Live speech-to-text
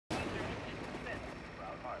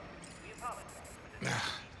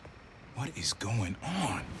What is going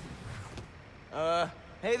on?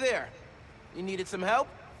 Hey there. You needed some help?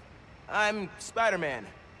 I'm Spider-Man,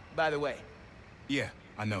 by the way. Yeah,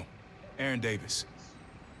 I know. Aaron Davis.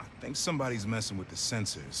 I think somebody's messing with the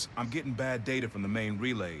sensors. I'm getting bad data from the main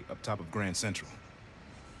relay up top of Grand Central.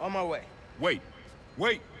 On my way. Wait!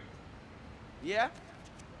 Wait! Yeah?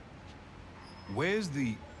 Where's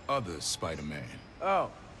the other Spider-Man?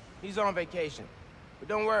 Oh, he's on vacation. But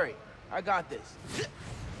don't worry, I got this.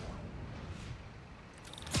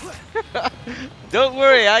 Don't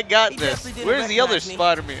worry, I got He this. definitely didn't Where's the other recognize me.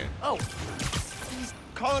 Spider-Man? Oh, he's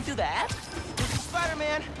calling through the app? This is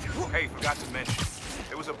Spider-Man. Hey, forgot to mention.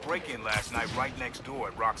 There was a break-in last night right next door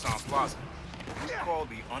at Roxxon Plaza. It's called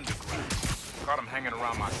the Underground. Caught him hanging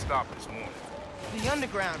around my stop this morning. The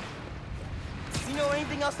Underground. You know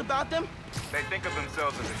anything else about them? They think of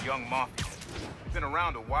themselves as a young mafia. Been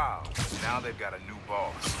around a while, but now they've got a new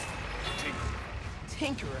boss. Tinkerer.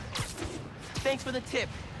 Tinkerer. Thanks for the tip.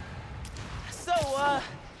 So,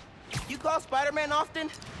 you call Spider-Man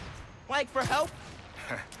often? Like, for help?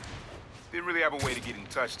 Didn't really have a way to get in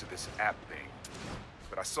touch to this app thing.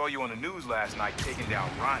 But I saw you on the news last night taking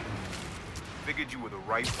down Ryan. Figured you were the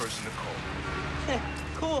right person to call.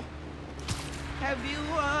 Cool. Have you,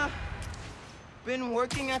 been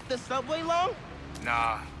working at the subway long?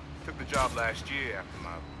 Nah, took the job last year after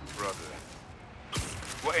my brother.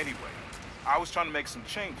 Well, anyway, I was trying to make some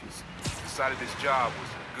changes. Decided this job was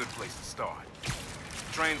a good place to start.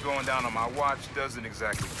 The train's going down on my watch doesn't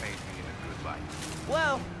exactly paint me in a good light.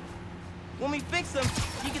 Well, when we fix them,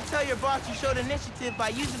 you can tell your boss you showed initiative by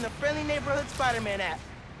using the Friendly Neighborhood Spider-Man app.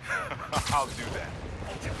 I'll do that.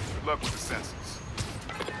 Good luck with the sensors.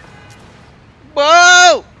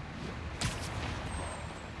 Whoa!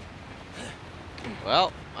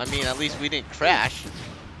 Well, I mean, at least we didn't crash.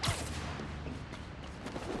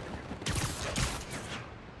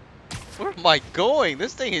 Where am I going?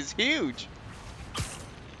 This thing is huge.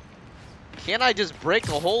 Can't I just break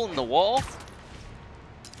a hole in the wall?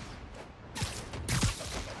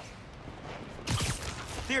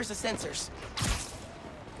 There's the sensors.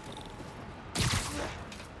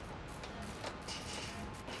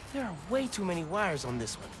 There are way too many wires on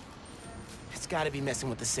this one. It's gotta be messing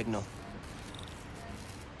with the signal.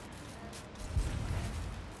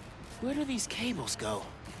 Where do these cables go?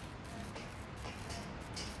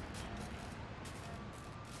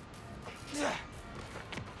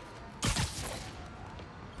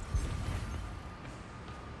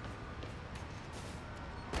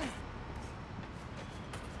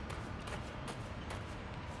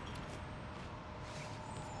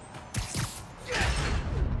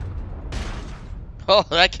 Oh,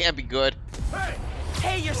 that can't be good.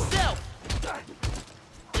 Hey, yourself!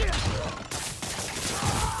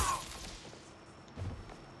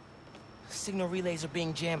 Signal relays are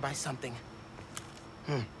being jammed by something.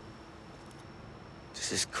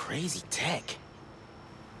 This is crazy tech.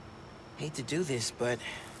 Hate to do this, but...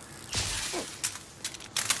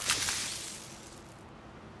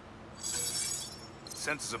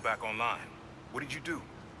 Sensors are back online. What did you do?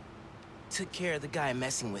 Took care of the guy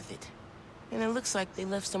messing with it. And it looks like they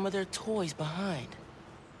left some of their toys behind.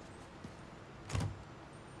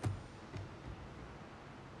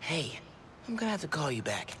 Hey, I'm gonna have to call you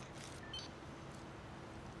back.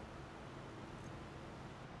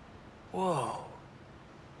 Whoa.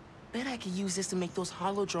 Bet I could use this to make those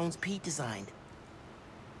hollow drones Pete designed.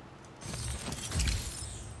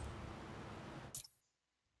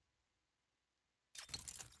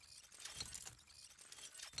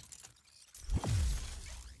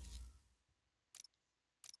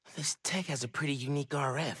 This tech has a pretty unique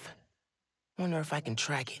RF. Wonder if I can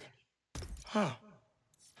track it. Huh.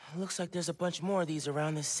 Looks like there's a bunch more of these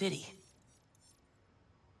around this city.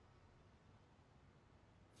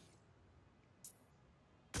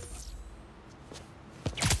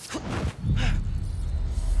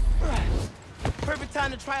 Perfect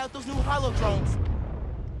time to try out those new hollow drones.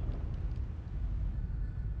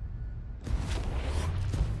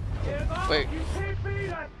 Wait.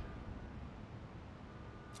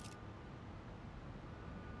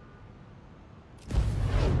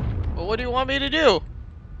 Well, what do you want me to do?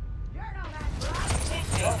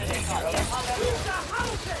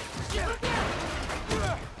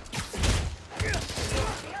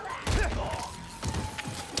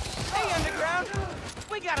 Hey, Underground!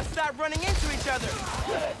 We gotta stop running into each other!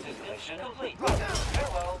 Mission complete.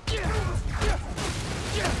 Farewell.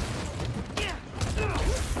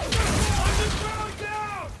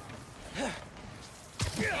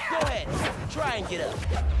 Go ahead, try and get up.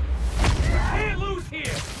 Can't lose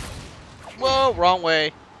here. Whoa, wrong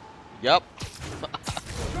way. Yup.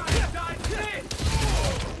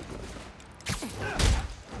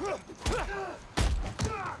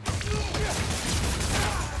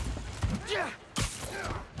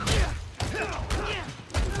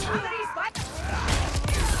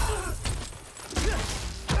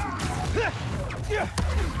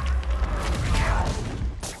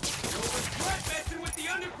 Messing with the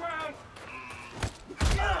underground.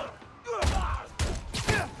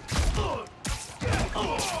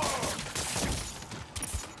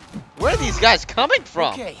 Where are these guys coming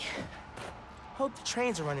from? Okay. Hope the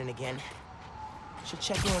trains are running again. Should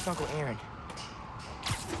check in with Uncle Aaron.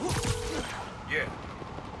 Yeah,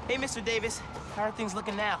 Hey, Mr. Davis. How are things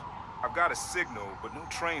looking now? I've got a signal, but no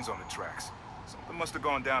trains on the tracks. Something must have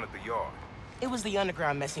gone down at the yard. It was the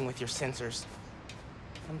underground messing with your sensors.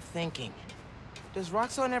 I'm thinking. Does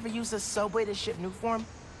Roxxon ever use the subway to ship Nuform?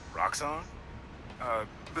 Roxxon?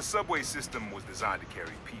 The subway system was designed to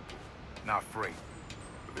carry people, not freight.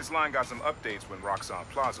 But this line got some updates when Roxxon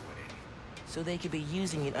Plaza went in. So they could be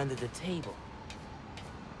using it under the table.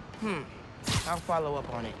 I'll follow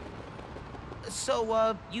up on it.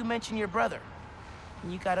 So, you mentioned your brother.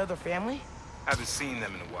 You got other family? Haven't seen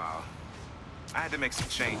them in a while. I had to make some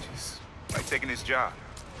changes, like taking his job.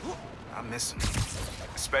 I miss him,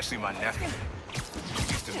 especially my nephew. We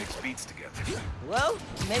used to mix beats together. Well,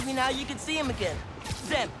 maybe now you can see him again.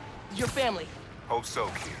 Zen, your family. Hope so,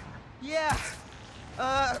 kid. Yeah.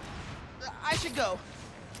 I should go.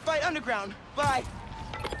 Fight underground. Bye.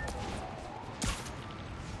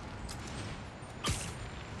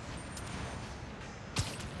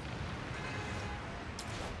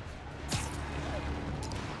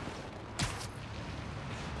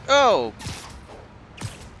 Oh!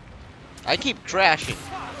 I keep crashing.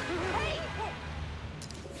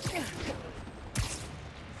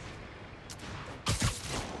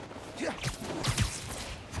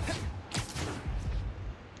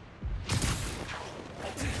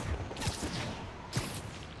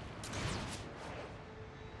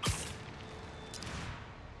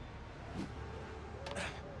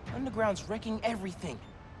 Underground's wrecking everything.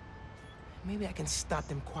 Maybe I can stop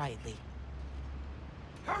them quietly.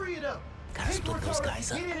 Hurry it up! Gotta split those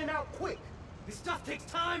guys up. Get in and out quick! This stuff takes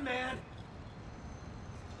time, man.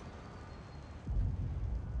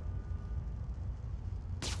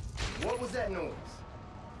 What was that noise?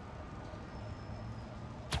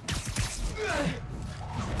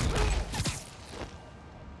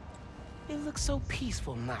 They look so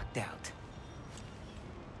peaceful knocked out.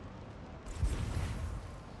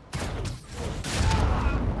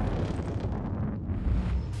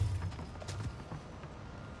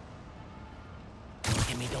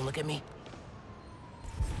 Don't look at me.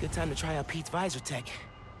 Good time to try out Pete's visor tech.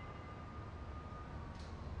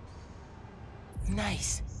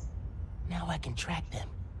 Nice. Now I can track them.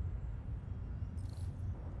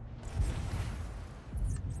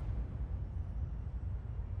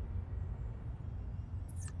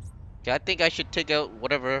 Okay, I think I should take out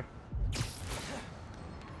whatever. You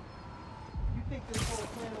think this whole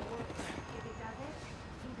plan will work? If it doesn't,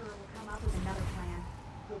 Tinkerer will come up with another plan.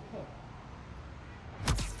 Good point.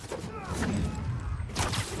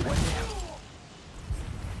 What now?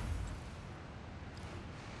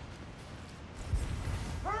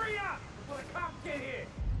 Hurry up before the cops get here.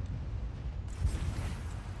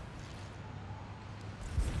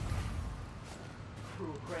 Crew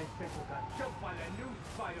of Grand Central got jumped by that new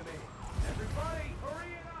Spider-Man. Everybody,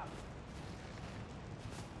 hurry it up.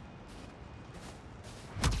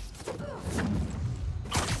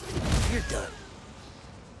 You're done.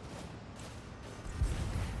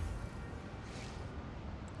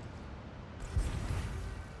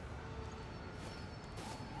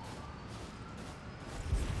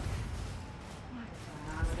 What's going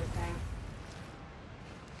on with this thing?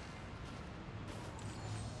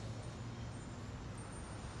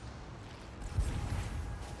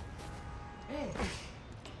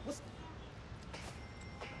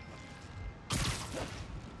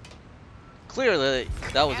 Clearly,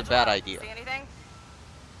 that was a bad idea. See anything?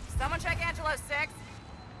 Someone check Angelo 6.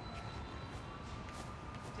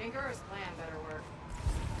 Tinkerer's plan better work.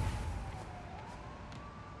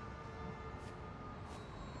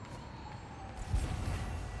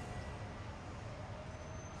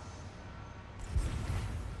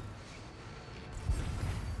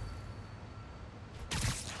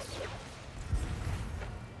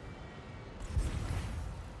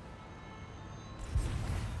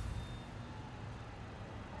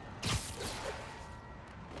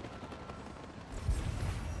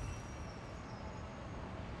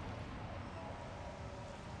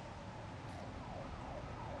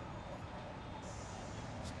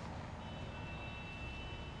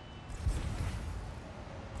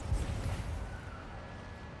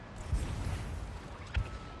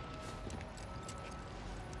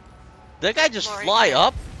 That guy just Lori, fly here.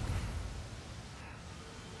 up?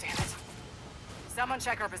 Damn it. Someone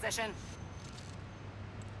check her position.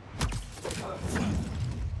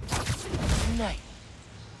 Night.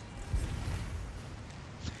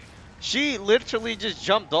 She literally just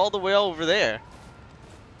jumped all the way over there.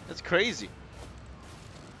 That's crazy.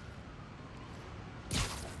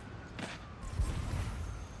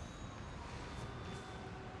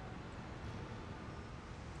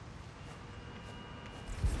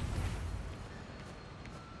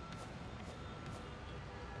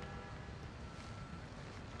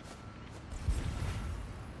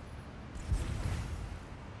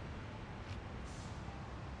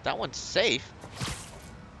 That one's safe.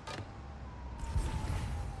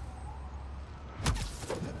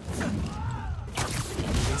 Didn't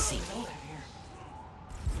even see me.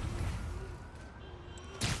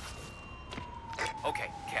 Okay,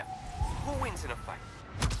 Kev. Who wins in a fight?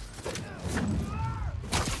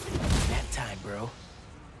 Nap time, bro.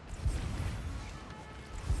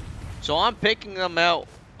 So I'm picking them out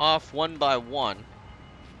off one by one.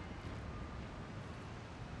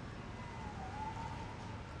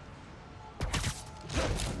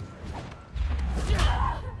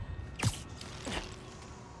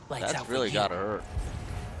 Lights That's out for really you. gotta hurt.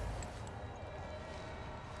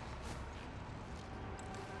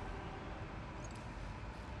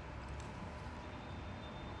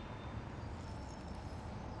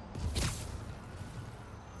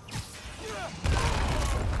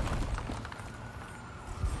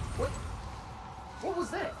 What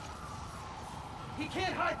was that? He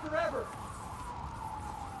can't hide forever.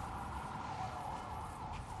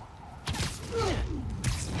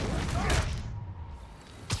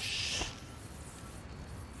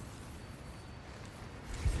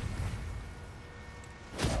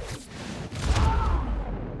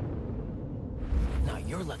 Not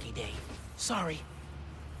your lucky day. Sorry.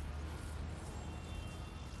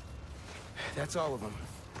 That's all of them.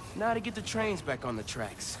 Now to get the trains back on the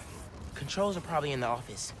tracks. Controls are probably in the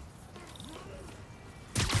office.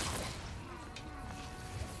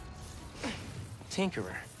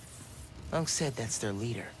 Tinkerer. Monk said that's their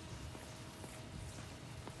leader.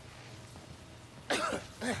 Oh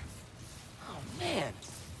man,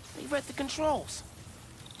 they read the controls.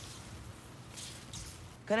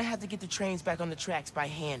 Gonna have to get the trains back on the tracks by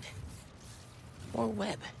hand. Or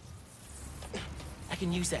web. I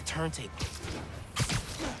can use that turntable.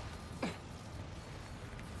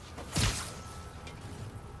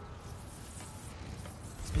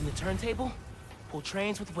 Spin the turntable, pull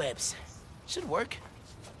trains with webs. Should work.